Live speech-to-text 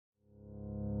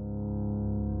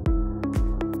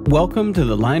Welcome to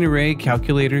the Line Array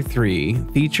Calculator 3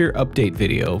 feature update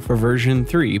video for version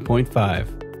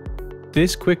 3.5.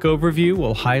 This quick overview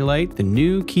will highlight the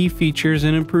new key features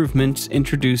and improvements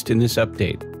introduced in this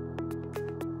update.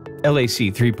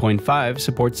 LAC 3.5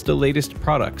 supports the latest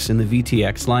products in the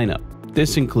VTX lineup.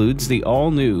 This includes the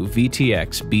all-new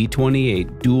VTX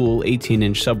B28 dual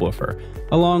 18-inch subwoofer,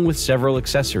 along with several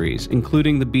accessories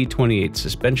including the B28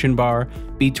 suspension bar,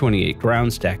 B28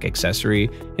 ground stack accessory,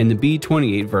 and the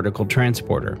B28 vertical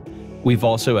transporter. We've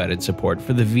also added support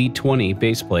for the V20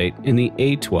 baseplate and the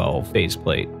A12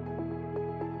 faceplate.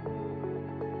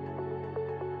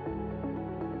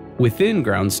 Within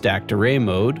ground stacked array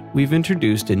mode, we've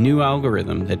introduced a new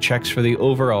algorithm that checks for the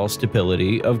overall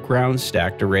stability of ground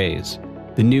stacked arrays.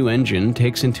 The new engine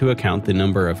takes into account the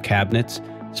number of cabinets,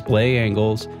 splay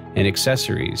angles, and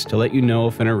accessories to let you know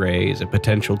if an array is a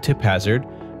potential tip hazard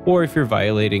or if you're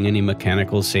violating any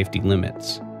mechanical safety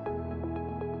limits.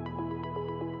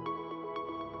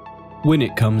 When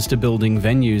it comes to building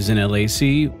venues in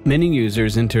LAC, many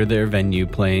users enter their venue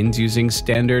planes using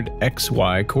standard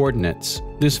XY coordinates.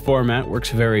 This format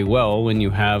works very well when you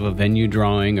have a venue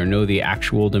drawing or know the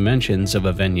actual dimensions of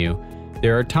a venue.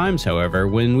 There are times, however,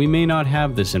 when we may not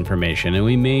have this information and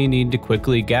we may need to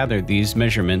quickly gather these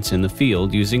measurements in the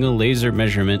field using a laser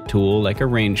measurement tool like a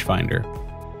rangefinder.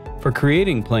 For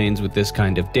creating planes with this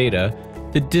kind of data,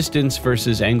 the distance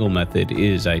versus angle method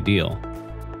is ideal.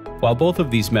 While both of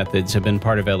these methods have been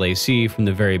part of LAC from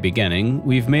the very beginning,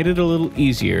 we've made it a little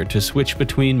easier to switch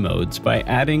between modes by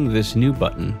adding this new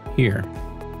button here.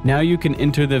 Now you can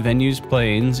enter the venue's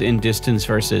planes in distance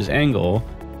versus angle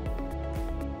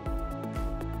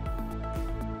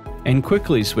and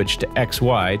quickly switch to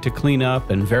XY to clean up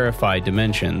and verify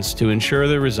dimensions to ensure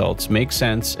the results make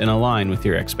sense and align with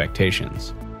your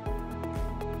expectations.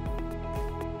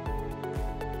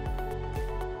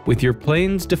 With your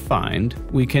planes defined,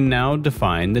 we can now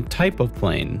define the type of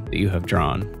plane that you have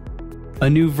drawn. A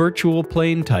new virtual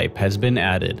plane type has been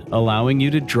added, allowing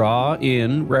you to draw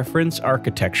in reference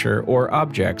architecture or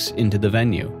objects into the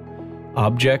venue.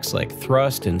 Objects like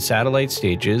thrust and satellite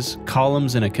stages,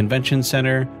 columns in a convention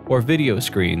center, or video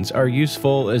screens are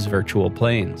useful as virtual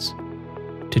planes.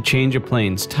 To change a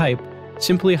plane's type,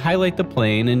 simply highlight the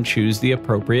plane and choose the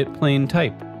appropriate plane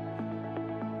type.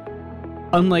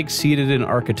 Unlike seated and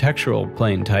architectural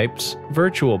plane types,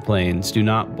 virtual planes do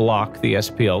not block the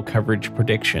SPL coverage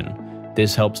prediction.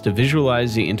 This helps to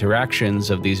visualize the interactions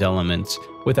of these elements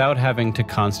without having to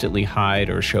constantly hide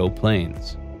or show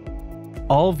planes.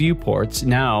 All viewports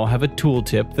now have a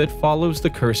tooltip that follows the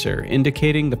cursor,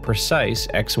 indicating the precise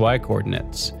XY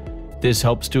coordinates. This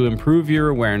helps to improve your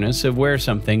awareness of where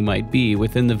something might be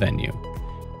within the venue.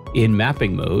 In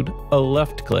mapping mode, a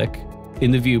left click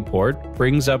in the viewport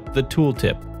brings up the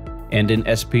tooltip, and in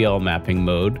SPL mapping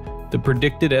mode, the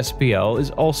predicted SPL is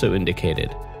also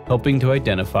indicated, helping to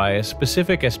identify a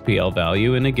specific SPL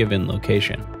value in a given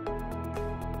location.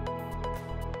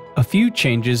 A few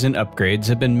changes and upgrades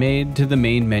have been made to the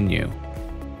main menu.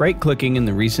 Right-clicking in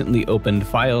the recently opened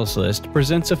files list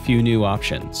presents a few new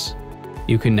options.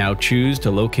 You can now choose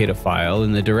to locate a file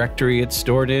in the directory it's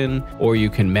stored in, or you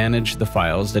can manage the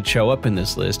files that show up in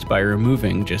this list by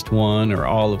removing just one or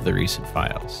all of the recent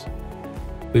files.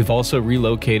 We've also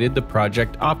relocated the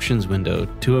project options window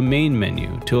to a main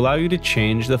menu to allow you to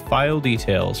change the file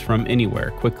details from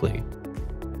anywhere quickly.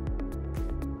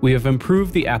 We have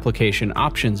improved the application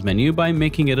options menu by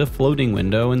making it a floating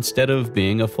window instead of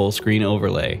being a full screen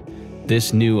overlay.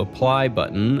 This new apply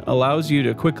button allows you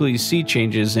to quickly see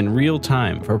changes in real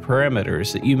time for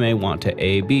parameters that you may want to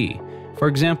A/B, for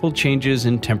example changes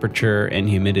in temperature and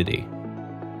humidity.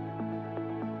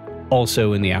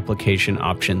 Also in the application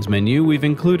options menu, we've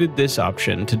included this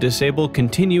option to disable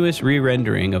continuous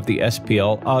re-rendering of the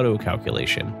SPL auto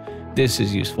calculation. This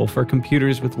is useful for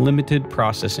computers with limited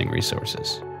processing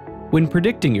resources. When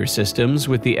predicting your systems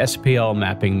with the SPL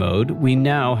mapping mode, we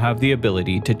now have the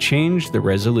ability to change the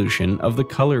resolution of the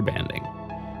color banding.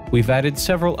 We've added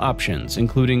several options,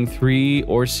 including 3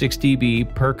 or 6 dB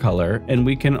per color, and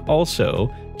we can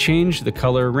also change the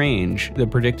color range the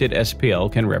predicted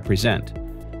SPL can represent.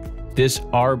 This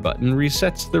R button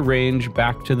resets the range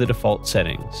back to the default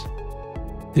settings.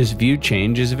 This view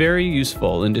change is very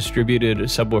useful in distributed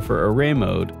subwoofer array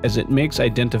mode as it makes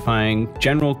identifying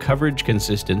general coverage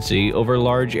consistency over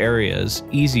large areas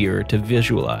easier to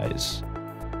visualize.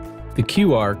 The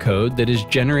QR code that is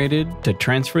generated to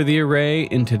transfer the array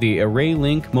into the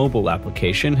ArrayLink mobile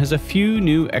application has a few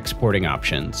new exporting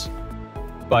options.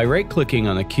 By right-clicking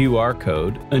on the QR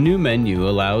code, a new menu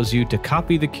allows you to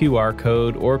copy the QR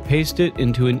code or paste it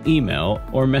into an email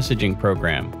or messaging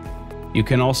program. You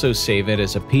can also save it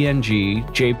as a PNG,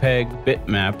 JPEG,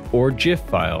 bitmap, or GIF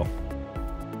file.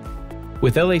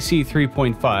 With LAC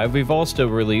 3.5, we've also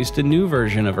released a new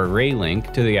version of Array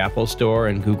Link to the Apple Store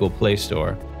and Google Play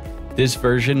Store. This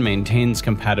version maintains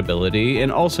compatibility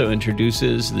and also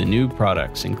introduces the new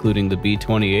products, including the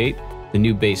B28, the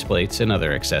new baseplates, and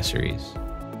other accessories.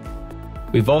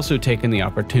 We've also taken the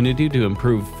opportunity to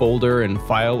improve folder and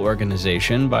file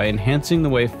organization by enhancing the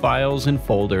way files and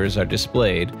folders are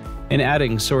displayed and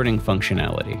adding sorting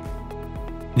functionality.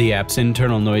 The app's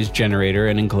internal noise generator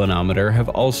and inclinometer have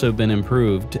also been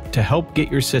improved to help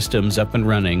get your systems up and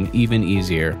running even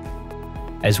easier.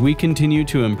 As we continue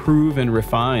to improve and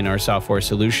refine our software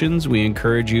solutions, we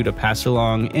encourage you to pass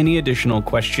along any additional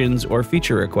questions or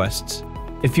feature requests.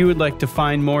 If you would like to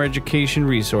find more education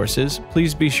resources,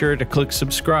 please be sure to click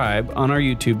subscribe on our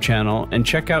YouTube channel and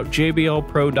check out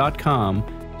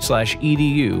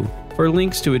jblpro.com/edu for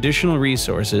links to additional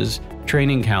resources,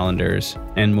 training calendars,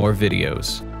 and more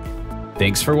videos.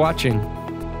 Thanks for watching.